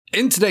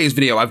In today's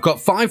video, I've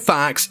got 5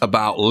 facts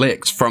about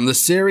Licht from the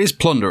series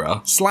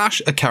Plunderer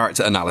 / a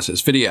character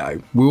analysis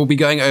video. We will be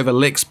going over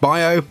Licht's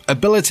bio,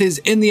 abilities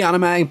in the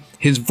anime,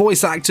 his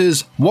voice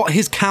actors, what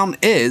his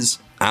count is,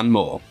 and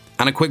more.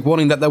 And a quick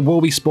warning that there will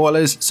be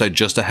spoilers, so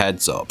just a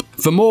heads up.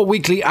 For more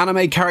weekly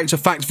anime character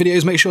fact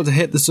videos, make sure to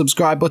hit the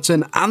subscribe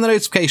button and the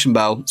notification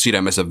bell so you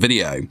don't miss a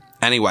video.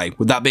 Anyway,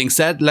 with that being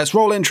said, let's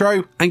roll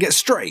intro and get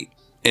straight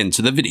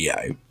into the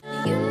video.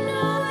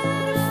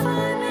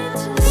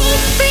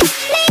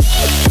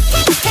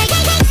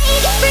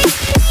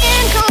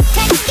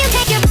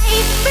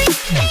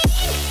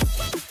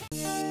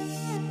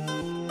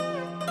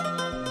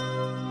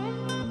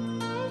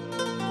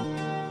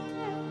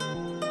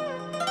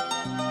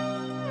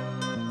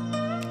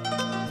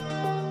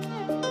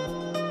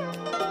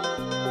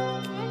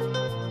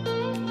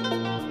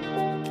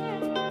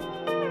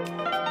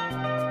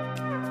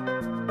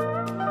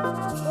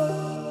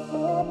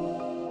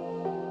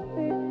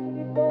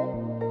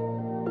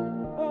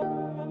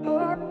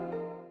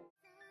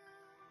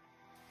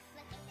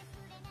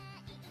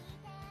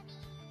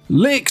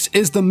 Licht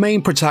is the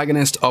main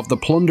protagonist of the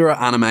Plunderer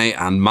anime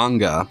and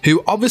manga,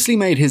 who obviously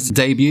made his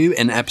debut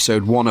in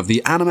episode 1 of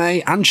the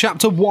anime and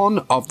chapter 1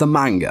 of the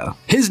manga.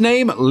 His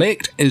name,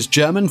 Licht, is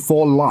German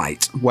for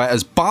light,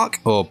 whereas Bach,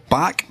 or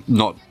Bach,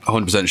 not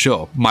 100%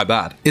 sure, my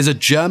bad, is a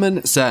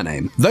German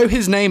surname. Though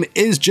his name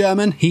is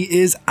German, he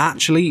is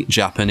actually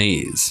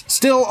Japanese.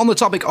 Still on the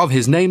topic of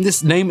his name,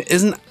 this name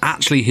isn't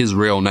actually his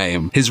real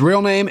name. His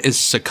real name is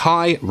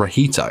Sakai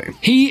Rihito.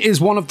 He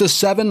is one of the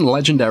 7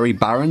 legendary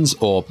barons,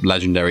 or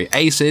legendary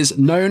aces,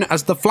 known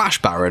as the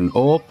Flash Baron,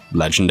 or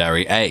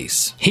legendary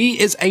ace. He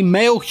is a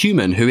male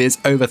human who is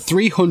over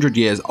 300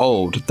 years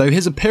old, though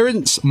his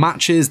appearance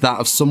matches that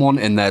of someone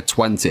in their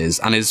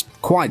 20s and is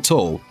quite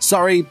tall.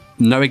 Sorry,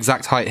 no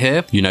exact height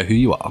here, you know who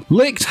you are.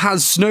 Licht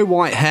has snow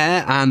white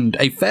hair and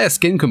a fair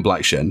skin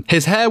complexion.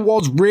 His hair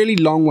was really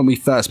long when we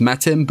first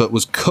met him, but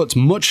was cut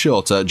much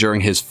shorter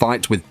during his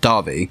fight with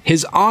Davi.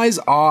 His eyes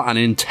are an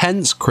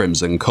intense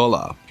crimson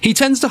colour. He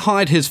tends to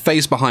hide his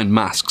face behind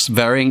masks,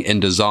 varying in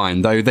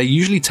design, though they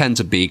usually tend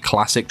to be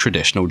classic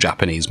traditional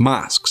Japanese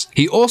masks.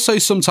 He also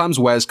sometimes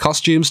wears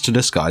costumes to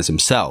disguise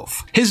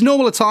himself. His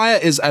normal attire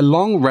is a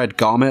long red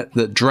garment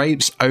that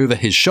drapes over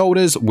his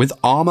shoulders with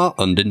armour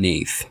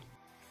underneath.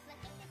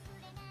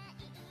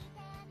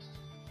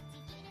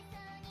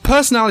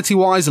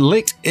 Personality-wise,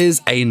 Licht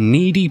is a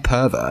needy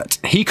pervert.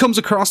 He comes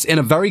across in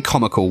a very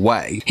comical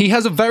way. He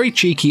has a very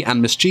cheeky and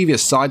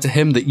mischievous side to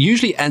him that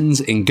usually ends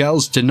in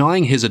girls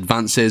denying his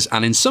advances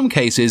and in some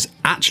cases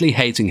actually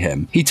hating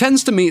him. He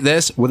tends to meet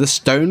this with a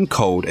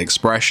stone-cold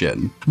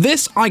expression.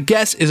 This, I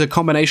guess, is a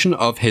combination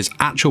of his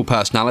actual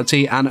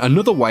personality and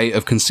another way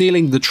of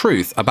concealing the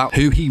truth about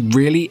who he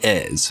really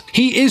is.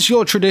 He is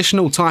your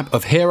traditional type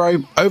of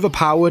hero,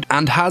 overpowered,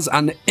 and has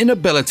an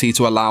inability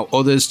to allow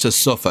others to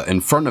suffer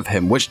in front of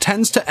him, which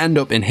tends to end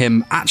up in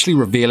him actually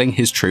revealing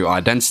his true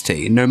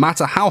identity, no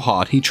matter how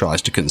hard he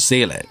tries to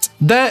conceal it.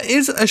 There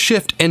is a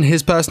shift in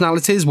his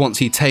personalities once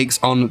he takes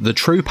on the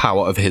true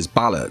power of his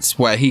ballads,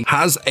 where he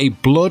has a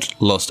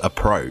bloodlust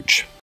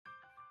approach.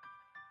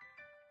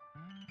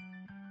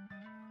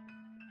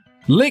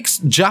 Licht's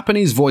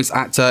Japanese voice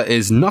actor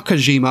is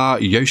Nakajima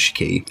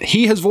Yoshiki.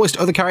 He has voiced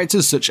other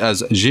characters such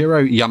as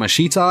Jiro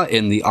Yamashita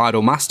in The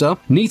Idol Master,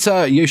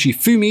 Nita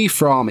Yoshifumi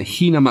from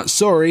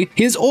Hinamatsuri.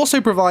 He has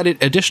also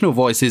provided additional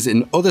voices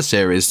in other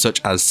series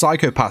such as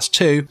Psycho Pass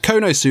 2,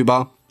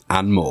 Konosuba,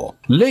 and more.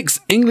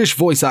 Licht's English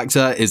voice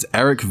actor is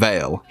Eric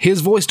Vale. He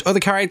has voiced other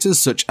characters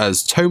such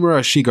as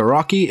Tomura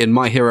Shigaraki in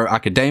My Hero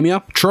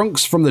Academia,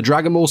 Trunks from the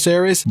Dragon Ball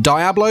series,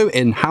 Diablo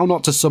in How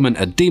Not to Summon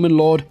a Demon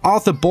Lord,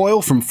 Arthur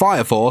Boyle from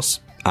Fire Force,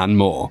 and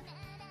more.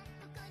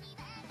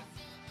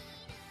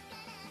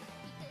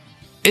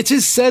 It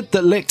is said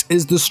that Licht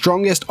is the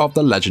strongest of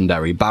the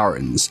legendary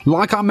barons.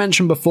 Like I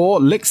mentioned before,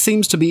 Licht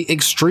seems to be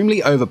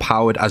extremely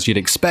overpowered as you'd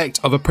expect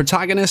of a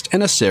protagonist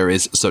in a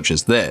series such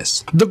as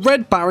this. The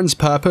Red Baron's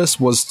purpose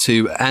was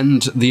to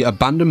end the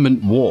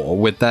Abandonment War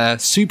with their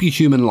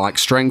superhuman-like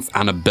strength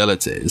and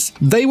abilities.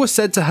 They were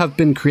said to have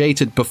been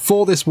created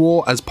before this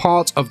war as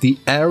part of the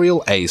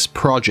Aerial Ace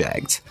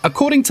project.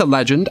 According to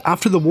legend,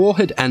 after the war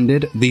had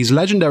ended, these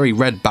legendary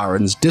Red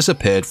Barons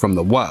disappeared from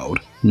the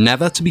world,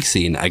 never to be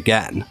seen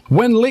again.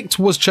 When Licht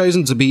was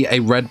chosen to be a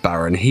Red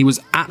Baron, he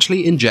was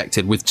actually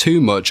injected with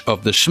too much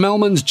of the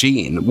Schmelman's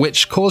gene,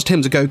 which caused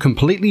him to go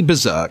completely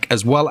berserk,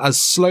 as well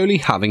as slowly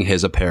having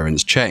his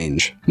appearance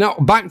change. Now,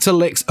 back to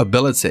Licht's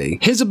ability.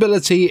 His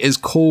ability is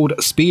called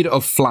Speed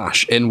of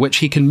Flash, in which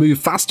he can move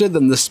faster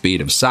than the speed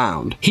of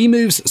sound. He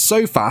moves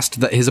so fast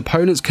that his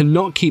opponents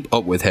cannot keep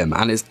up with him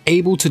and is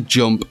able to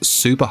jump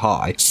super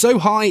high. So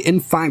high,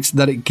 in fact,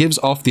 that it gives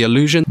off the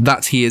illusion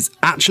that he is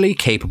actually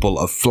capable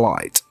of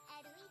flight.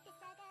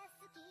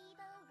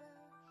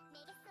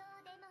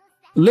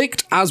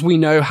 Licht, as we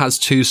know, has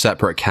two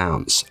separate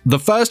counts. The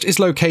first is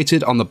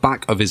located on the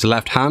back of his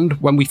left hand.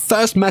 When we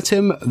first met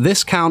him,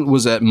 this count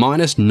was at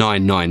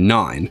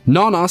 -999.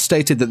 Nana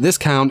stated that this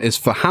count is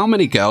for how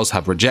many girls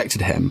have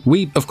rejected him.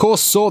 We, of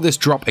course, saw this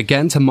drop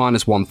again to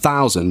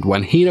 -1000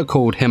 when Hina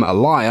called him a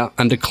liar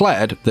and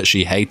declared that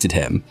she hated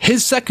him.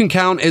 His second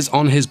count is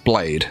on his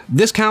blade.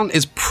 This count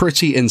is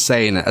pretty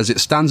insane as it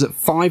stands at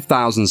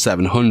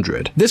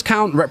 5,700. This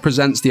count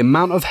represents the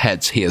amount of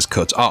heads he has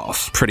cut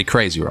off. Pretty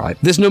crazy, right?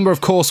 This number,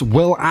 of course,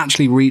 will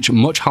actually reach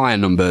much higher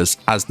numbers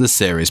as the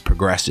series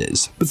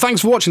progresses. But thanks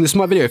for watching. This is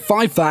my video,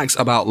 5 facts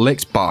about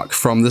Licht Bach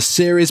from the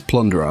series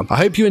Plunderer. I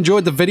hope you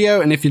enjoyed the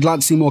video, and if you'd like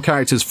to see more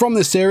characters from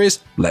this series,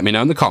 let me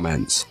know in the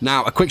comments.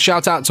 Now, a quick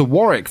shout out to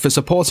Warwick for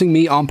supporting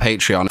me on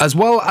Patreon, as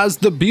well as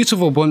the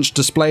beautiful bunch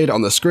displayed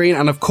on the screen,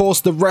 and of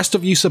course the rest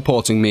of you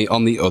supporting me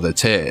on the other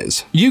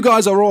tiers. You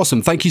guys are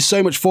awesome. Thank you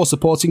so much for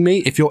supporting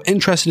me. If you're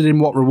interested in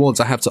what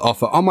rewards I have to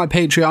offer on my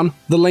Patreon,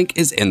 the link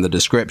is in the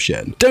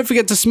description. Don't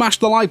forget to smash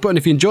the like button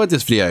if you enjoyed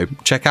this video,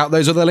 check out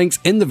those other links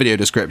in the video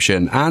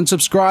description, and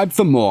subscribe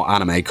for more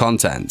anime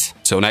content.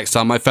 Till next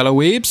time, my fellow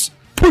weebs,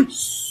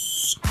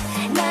 peace!